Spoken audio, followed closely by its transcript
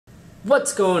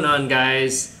What's going on,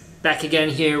 guys? Back again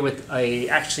here with a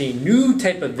actually new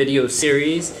type of video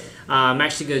series. I'm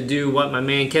actually going to do what my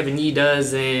man Kevin Yee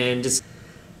does and just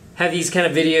have these kind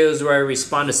of videos where I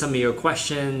respond to some of your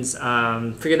questions.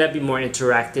 Figure that'd be more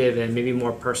interactive and maybe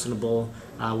more personable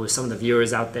with some of the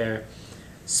viewers out there.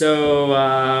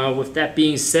 So with that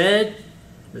being said,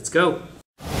 let's go.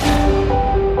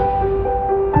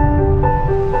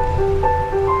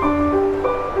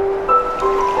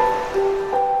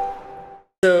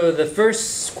 So the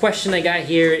first question I got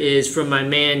here is from my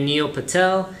man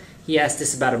Patel. He asked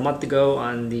this about a month ago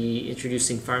on the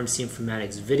Introducing Pharmacy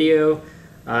Informatics video.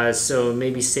 So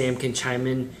maybe Sam can chime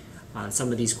in on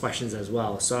some of these questions as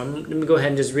well. So let me go ahead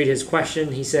and just read his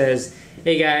question. He says,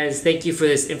 "Hey guys, thank you for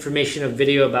this informational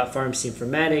video about pharmacy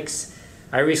informatics.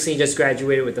 I recently just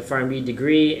graduated with a PharmD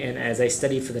degree, and as I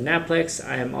study for the NAPLEX,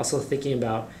 I am also thinking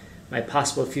about my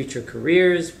possible future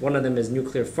careers. One of them is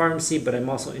nuclear pharmacy, but I'm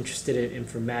also interested in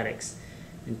informatics.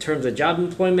 In terms of job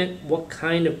employment, what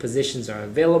kind of positions are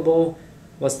available?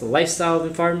 What's the lifestyle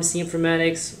of pharmacy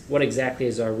informatics? What exactly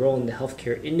is our role in the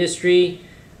healthcare industry?"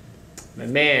 My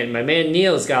man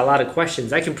Neil's got a lot of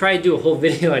questions. I can probably do a whole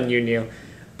video on you, Neil,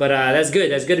 but that's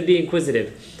good. That's good to be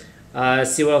inquisitive.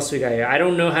 Let's see what else we got here. I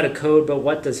don't know how to code, but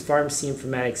what does pharmacy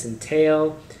informatics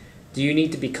entail? Do you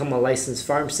need to become a licensed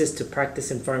pharmacist to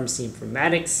practice in pharmacy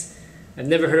informatics? I've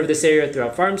never heard of this area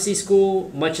throughout pharmacy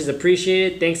school. Much is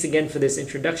appreciated. Thanks again for this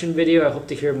introduction video. I hope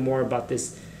to hear more about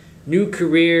this new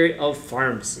career of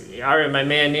pharmacy. All right, my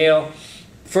man Neil.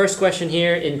 First question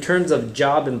here, in terms of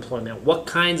job employment, what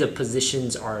kinds of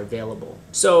positions are available?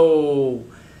 So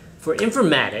for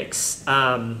informatics,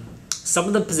 some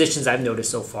of the positions I've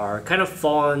noticed so far kind of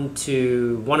fall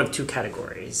into one of two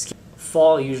categories.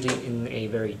 Fall usually in a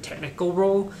very technical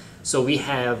role. So we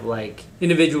have like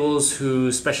individuals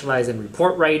who specialize in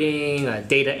report writing,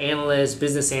 data analysts,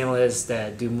 business analysts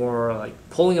that do more like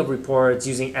pulling of reports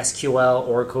using SQL,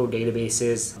 Oracle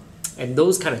databases, and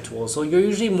those kind of tools. So you're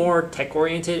usually more tech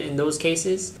oriented in those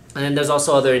cases. And then there's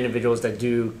also other individuals that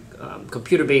do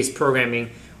computer-based programming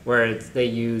where they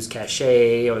use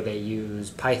Cache or they use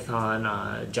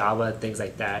Python, Java, things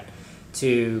like that,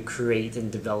 to create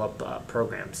and develop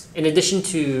programs. In addition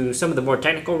to some of the more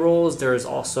technical roles, there's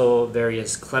also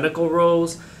various clinical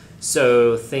roles.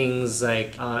 So things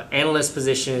like analyst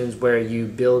positions where you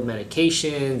build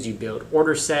medications, you build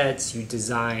order sets, you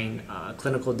design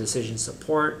clinical decision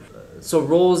support. So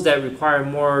roles that require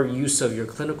more use of your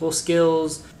clinical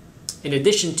skills. In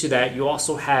addition to that, you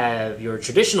also have your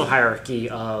traditional hierarchy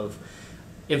of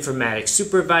informatics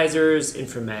supervisors,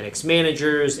 informatics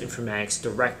managers, informatics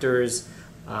directors,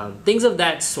 things of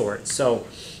that sort. So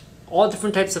all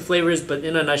different types of flavors, but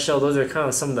in a nutshell, those are kind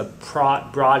of some of the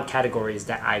broad categories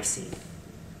that I've seen.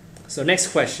 So next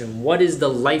question, what is the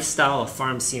lifestyle of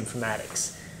pharmacy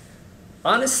informatics?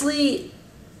 Honestly,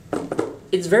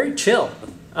 it's very chill.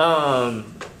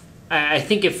 I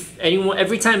think if anyone,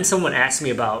 every time someone asks me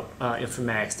about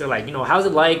informatics, they're like, how's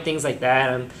it like, things like that.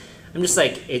 I'm just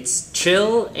like, it's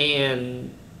chill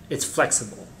and it's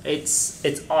flexible. It's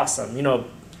awesome.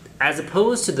 As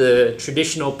opposed to the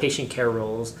traditional patient care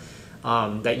roles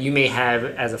that you may have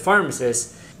as a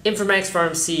pharmacist, informatics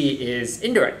pharmacy is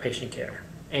indirect patient care.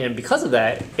 And because of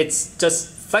that, it's just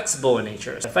flexible in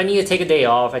nature. If I need to take a day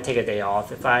off, I take a day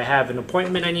off. If I have an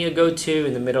appointment I need to go to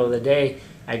in the middle of the day,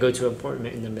 I go to an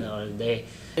appointment in the middle of the day.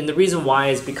 And the reason why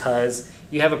is because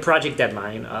you have a project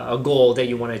deadline, a goal that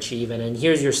you want to achieve, and then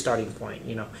here's your starting point.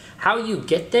 How you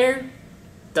get there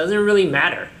doesn't really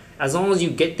matter. As long as you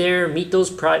get there, meet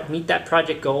that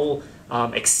project goal,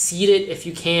 exceed it if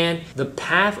you can. The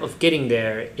path of getting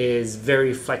there is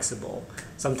very flexible.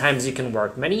 Sometimes you can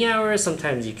work many hours,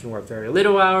 sometimes you can work very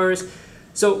little hours.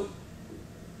 So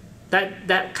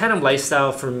that kind of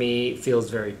lifestyle for me feels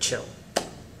very chill.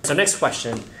 So next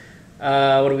question,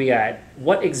 what do we got?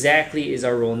 What exactly is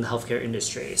our role in the healthcare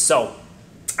industry? So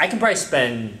I can probably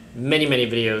spend many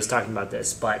videos talking about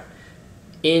this, but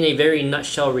in a very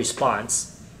nutshell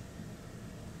response,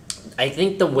 I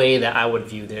think the way that I would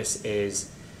view this is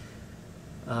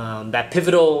that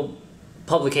pivotal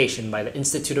publication by the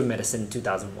Institute of Medicine in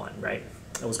 2001, right?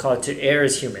 It was called "To Err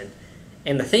is Human."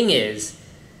 And the thing is,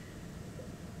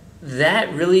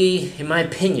 that really, in my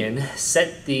opinion,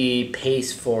 set the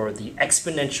pace for the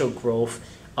exponential growth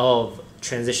of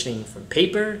transitioning from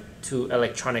paper to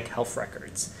electronic health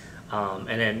records. And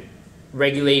then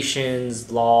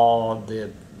regulations, law,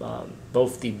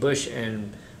 both the Bush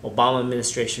and Obama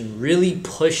administration really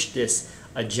pushed this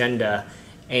agenda,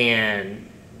 and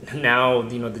now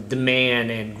the demand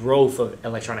and growth of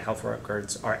electronic health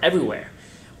records are everywhere.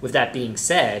 With that being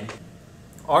said,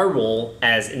 our role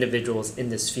as individuals in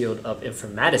this field of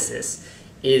informaticists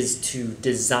is to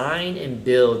design and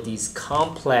build these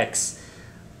complex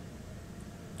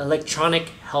electronic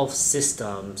health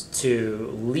systems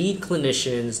to lead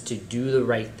clinicians to do the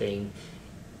right thing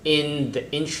in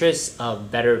the interest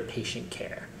of better patient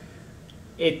care.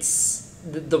 It's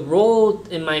the role,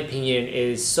 in my opinion,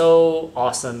 is so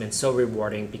awesome and so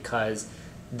rewarding because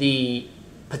the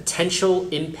potential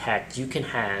impact you can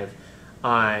have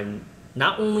on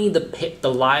not only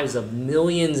the lives of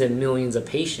millions and millions of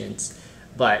patients,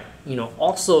 but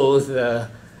also the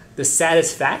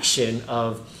satisfaction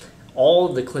of all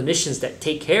the clinicians that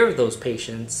take care of those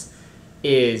patients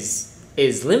is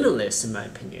limitless, in my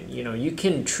opinion. You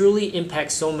can truly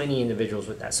impact so many individuals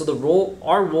with that. So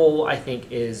our role, I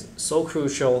think, is so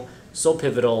crucial, so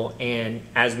pivotal, and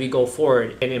as we go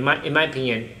forward, and in my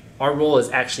opinion, our role is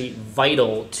actually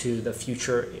vital to the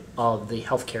future of the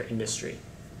healthcare industry.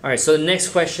 All right, so the next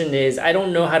question is, I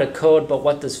don't know how to code, but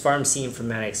what does pharmacy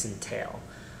informatics entail?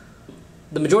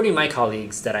 The majority of my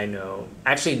colleagues that I know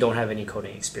actually don't have any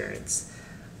coding experience.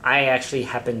 I actually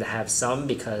happen to have some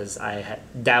because I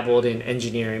had dabbled in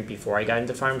engineering before I got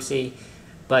into pharmacy,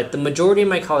 but the majority of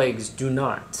my colleagues do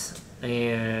not.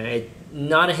 And it's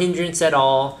not a hindrance at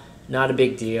all, not a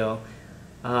big deal.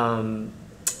 And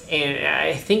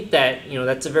I think that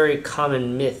that's a very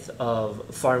common myth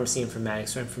of pharmacy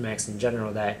informatics or informatics in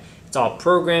general, that it's all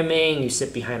programming, you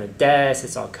sit behind a desk,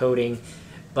 it's all coding.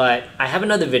 But I have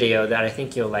another video that I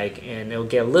think you'll like, and it'll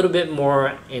get a little bit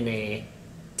more in a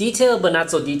detailed but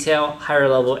not so detailed, higher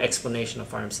level explanation of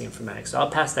pharmacy informatics. So I'll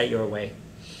pass that your way.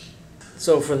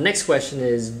 So for the next question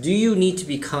is, do you need to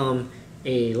become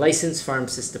a licensed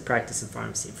pharmacist to practice in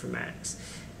pharmacy informatics?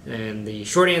 And the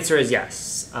short answer is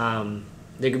yes.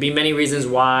 There could be many reasons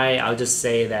why. I'll just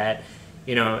say that,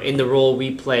 in the role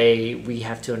we play, we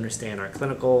have to understand our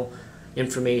clinical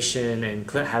information and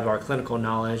have our clinical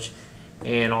knowledge,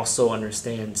 and also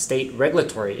understand state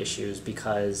regulatory issues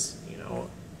because,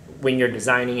 when you're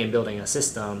designing and building a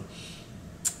system,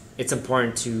 it's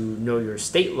important to know your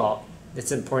state law.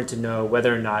 It's important to know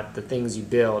whether or not the things you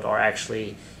build are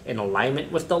actually in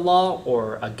alignment with the law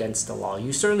or against the law.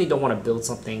 You certainly don't want to build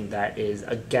something that is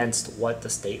against what the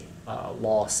state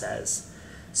law says.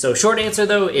 So short answer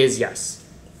though is yes.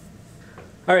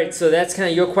 All right, so that's kind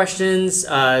of your questions.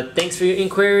 Thanks for your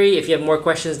inquiry. If you have more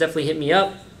questions, definitely hit me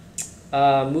up.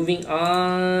 Moving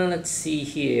on, let's see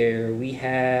here. We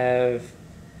have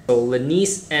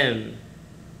Lanice M.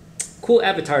 Cool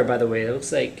avatar, by the way. It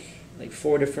looks like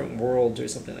 4 different worlds or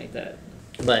something like that.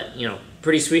 But,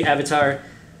 pretty sweet avatar.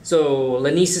 So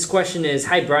Lanice's question is,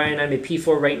 hi Brian, I'm a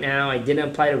P4 right now. I didn't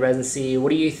apply to residency. What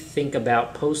do you think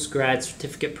about post-grad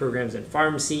certificate programs in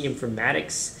pharmacy,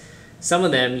 informatics? Some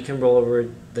of them you can roll over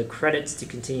the credits to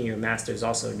continue your master's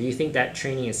also. Do you think that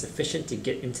training is sufficient to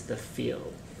get into the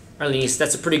field? All right, Lanice,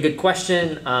 that's a pretty good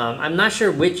question. I'm not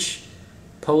sure which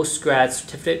post-grad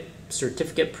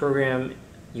certificate program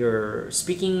you're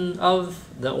speaking of.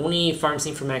 The only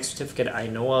pharmacy informatics certificate I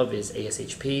know of is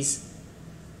ASHP's,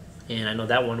 and I know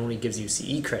that one only gives you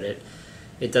CE credit.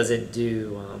 It doesn't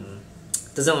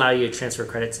doesn't allow you to transfer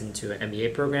credits into an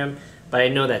MBA program. But I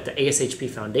know that the ASHP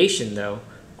Foundation though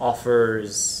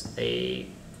offers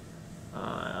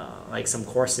like some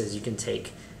courses you can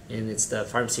take, and it's the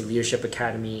Pharmacy Leadership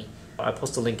Academy. I'll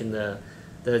post a link in the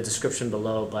description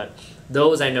below, but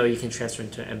those I know you can transfer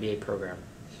into an MBA program.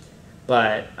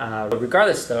 But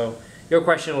regardless though, your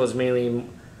question was mainly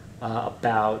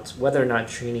about whether or not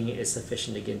training is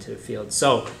sufficient to get into the field.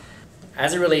 So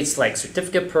as it relates to like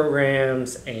certificate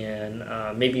programs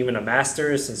and maybe even a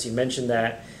master's, since you mentioned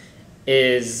that,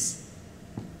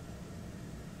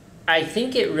 I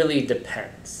think it really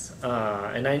depends.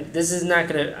 And I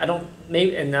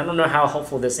don't know how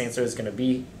helpful this answer is going to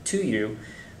be to you,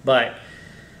 but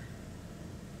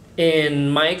in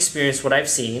my experience, what I've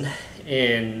seen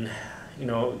in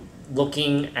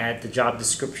looking at the job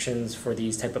descriptions for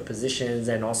these type of positions,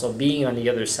 and also being on the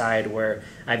other side where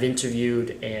I've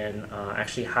interviewed and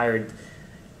actually hired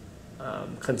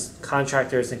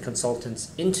contractors and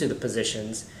consultants into the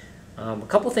positions, a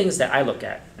couple things that I look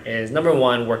at is, number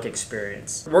one, work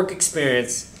experience. Work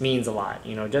experience means a lot.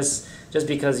 Just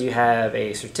because you have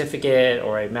a certificate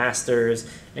or a master's,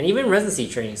 and even residency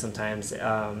training sometimes,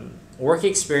 work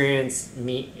experience,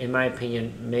 in my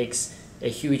opinion, makes a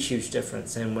huge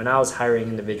difference. And when I was hiring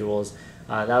individuals,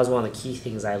 that was one of the key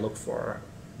things I look for.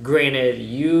 Granted,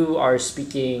 you are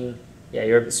speaking,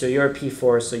 you're a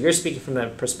P4, so you're speaking from the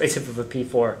perspective of a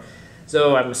P4.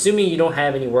 So I'm assuming you don't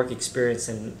have any work experience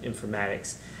in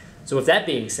informatics. So with that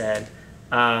being said,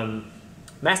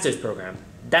 master's program.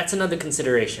 that's another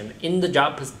consideration. In the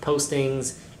job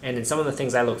postings and in some of the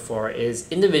things I look for is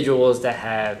individuals that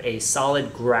have a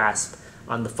solid grasp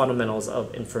on the fundamentals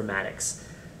of informatics.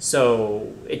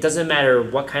 So it doesn't matter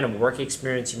what kind of work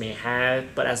experience you may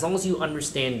have, but as long as you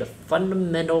understand the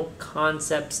fundamental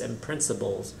concepts and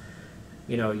principles,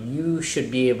 you should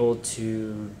be able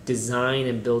to design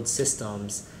and build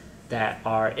systems that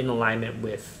are in alignment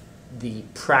with the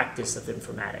practice of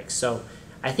informatics. So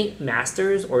I think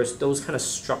masters or those kind of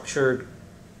structured,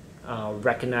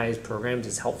 recognized programs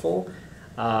is helpful.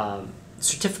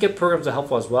 Certificate programs are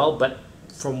helpful as well, but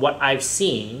from what I've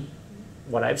seen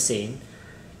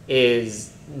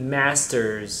is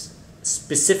masters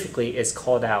specifically is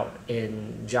called out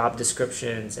in job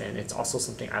descriptions, and it's also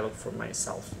something I look for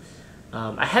myself.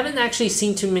 I haven't actually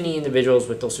seen too many individuals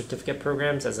with those certificate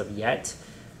programs as of yet,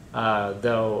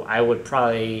 though I would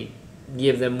probably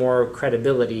give them more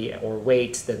credibility or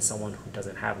weight than someone who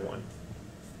doesn't have one.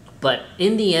 But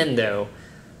in the end though,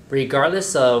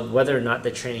 regardless of whether or not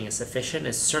the training is sufficient,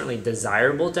 it's certainly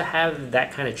desirable to have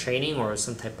that kind of training or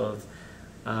some type of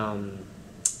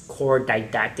core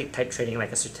didactic type training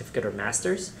like a certificate or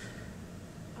master's.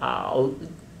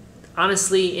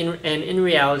 Honestly, in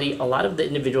reality, a lot of the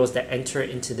individuals that enter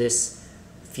into this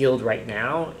field right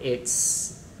now,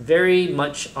 it's very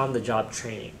much on the job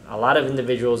training. A lot of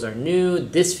individuals are new.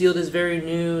 This field is very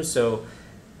new, so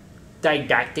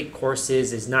didactic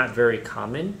courses is not very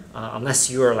common unless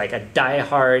you are like a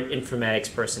die-hard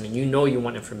informatics person and you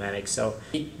want informatics. So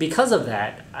because of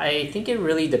that, I think it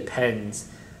really depends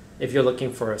if you're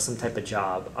looking for some type of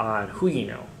job on who you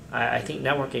know. I think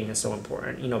networking is so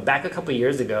important. Back a couple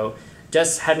years ago,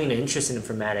 just having an interest in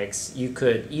informatics, you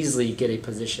could easily get a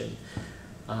position.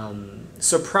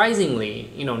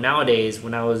 Surprisingly, nowadays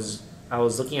when I was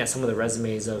looking at some of the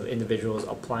resumes of individuals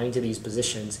applying to these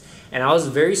positions, and I was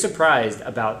very surprised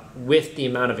with the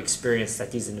amount of experience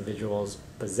that these individuals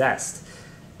possessed,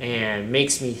 and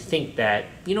makes me think that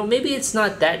maybe it's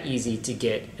not that easy to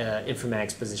get an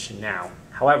informatics position now.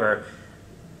 However,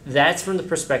 that's from the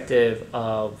perspective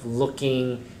of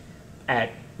looking at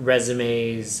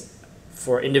resumes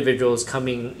for individuals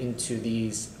coming into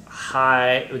these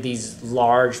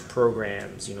large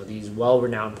programs, these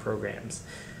well-renowned programs.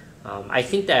 I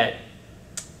think that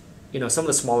some of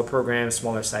the smaller programs,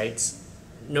 smaller sites,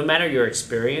 no matter your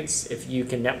experience, if you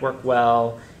can network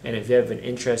well and if you have an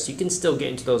interest, you can still get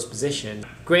into those positions.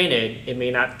 Granted, it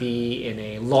may not be in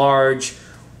a large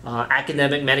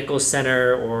academic medical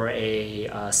center or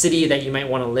a city that you might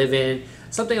want to live in,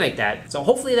 something like that. So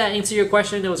hopefully that answered your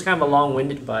question. It was kind of a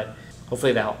long-winded, but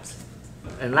hopefully that helps.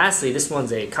 And lastly, this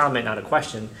one's a comment, not a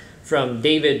question, from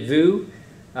David Vu.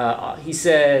 He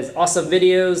says, awesome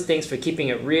videos, thanks for keeping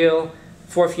it real.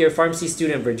 4th year pharmacy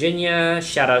student in Virginia,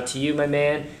 shout out to you, my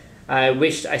man. I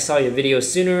wished I saw your video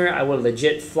sooner. I would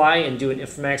legit fly and do an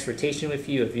informatics rotation with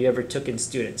you if you ever took in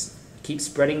students. Keep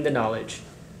spreading the knowledge.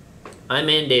 I'm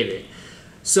man David.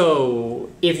 So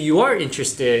if you are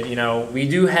interested, we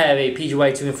do have a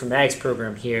PGY2 informatics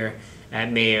program here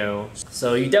at Mayo.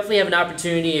 So you definitely have an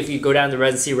opportunity if you go down the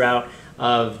residency route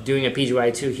of doing a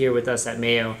PGY2 here with us at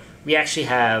Mayo. We actually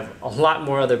have a lot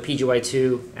more other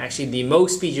PGY2, actually the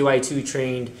most PGY2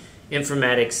 trained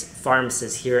informatics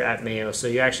pharmacists here at Mayo. So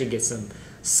you actually get some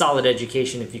solid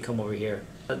education if you come over here.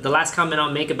 The last comment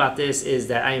I'll make about this is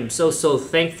that I am so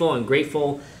thankful and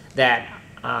grateful that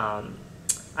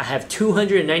I have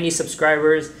 290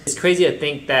 subscribers. It's crazy to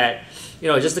think that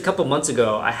just a couple months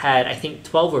ago I had I think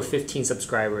 12 or 15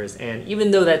 subscribers, and even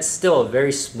though that's still a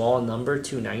very small number,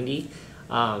 290,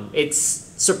 it's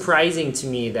surprising to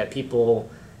me that people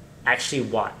actually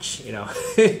watch.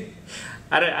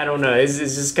 I don't know, it's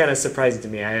just kind of surprising to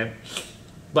me.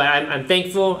 But I'm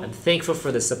thankful. I'm thankful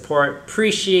for the support.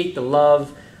 Appreciate the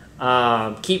love.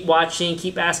 Keep watching,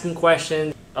 keep asking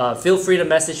questions. Feel free to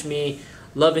message me.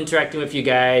 Love interacting with you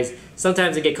guys.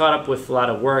 Sometimes I get caught up with a lot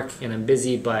of work and I'm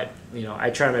busy, but I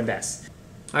try my best.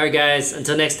 Alright guys,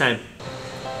 until next time.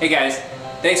 Hey guys,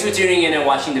 thanks for tuning in and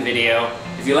watching the video.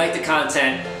 If you like the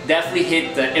content, definitely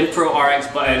hit the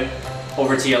ImproRx button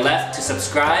over to your left to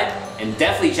subscribe, and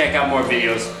definitely check out more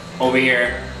videos over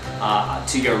here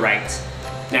to your right.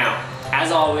 Now,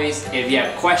 as always, if you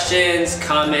have questions,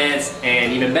 comments,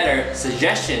 and even better,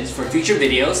 suggestions for future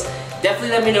videos, definitely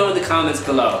let me know in the comments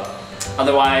below.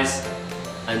 Otherwise,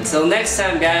 until next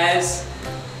time guys,